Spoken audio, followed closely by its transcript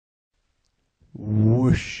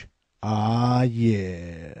Whoosh. Ah,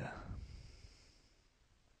 yeah.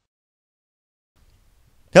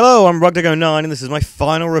 Hello, I'm Rugdog09, and this is my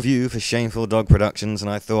final review for Shamefuldawg Productions, and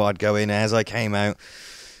I thought I'd go in as I came out,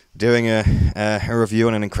 doing a review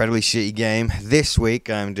on an incredibly shitty game. This week,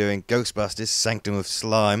 I'm doing Ghostbusters, Sanctum of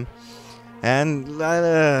Slime, and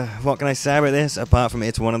what can I say about this, apart from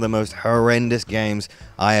it's one of the most horrendous games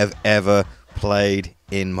I have ever played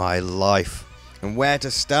in my life. And where to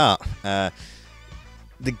start?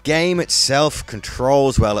 The game itself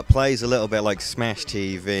controls well. It plays a little bit like Smash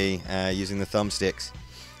TV, using the thumbsticks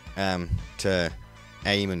to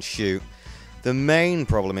aim and shoot. The main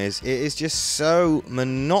problem is it is just so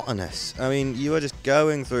monotonous. I mean, you are just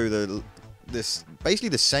going through basically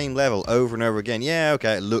the same level over and over again. Yeah,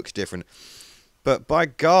 okay, it looks different, but by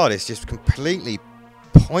God, it's just completely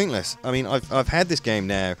pointless. I mean, I've had this game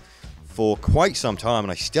now for quite some time,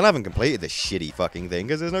 and I still haven't completed this shitty fucking thing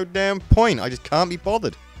because there's no damn point. I just can't be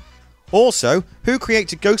bothered. Also, who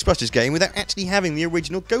creates a Ghostbusters game without actually having the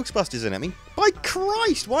original Ghostbusters in it? I mean, by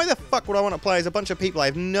Christ, why the fuck would I want to play as a bunch of people I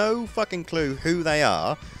have no fucking clue who they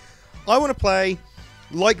are? I want to play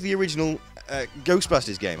like the original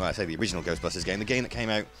Ghostbusters game. Well, I say the original Ghostbusters game, the game that came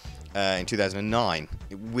out in 2009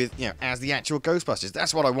 with, you know, as the actual Ghostbusters.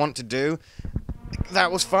 That's what I want to do.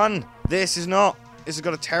 That was fun. This is not. This has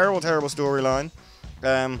got a terrible, terrible storyline.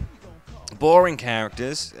 Boring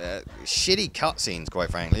characters, shitty cutscenes,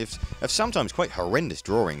 quite frankly, of sometimes quite horrendous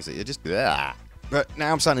drawings that you're just blah. But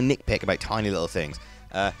now I'm starting to nitpick about tiny little things.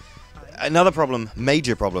 Another problem,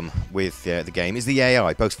 major problem with the game is the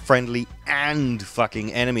AI, both friendly and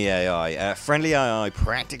fucking enemy AI. Friendly AI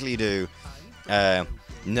practically do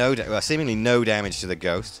seemingly no damage to the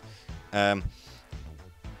ghosts, and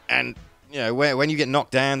you know, when you get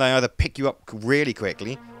knocked down, they either pick you up really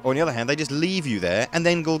quickly, or on the other hand, they just leave you there and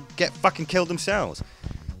then go get fucking killed themselves.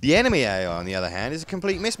 The enemy AI, on the other hand, is a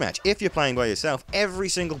complete mismatch. If you're playing by yourself, every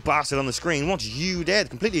single bastard on the screen wants you dead,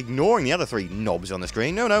 completely ignoring the other three knobs on the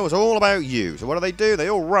screen. No, it's all about you. So what do? They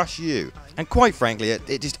all rush you. And quite frankly,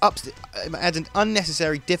 it just adds an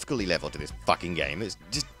unnecessary difficulty level to this fucking game. It's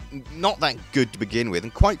just not that good to begin with,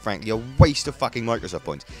 and quite frankly, a waste of fucking Microsoft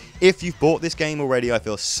points. If you've bought this game already, I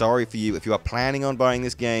feel sorry for you. If you are planning on buying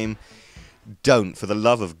this game, don't, for the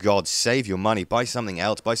love of God, save your money, buy something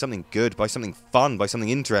else, buy something good, buy something fun, buy something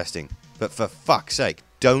interesting. But for fuck's sake,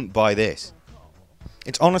 don't buy this.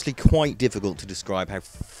 It's honestly quite difficult to describe how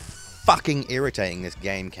fucking irritating this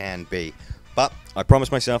game can be. But I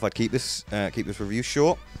promised myself I'd keep this review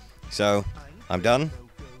short, so I'm done.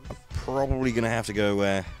 I'm probably gonna have to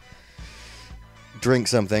go drink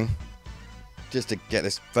something just to get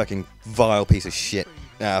this fucking vile piece of shit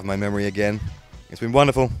out of my memory again. It's been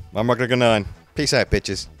wonderful. I'm Rugdog09. Peace out,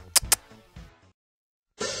 bitches.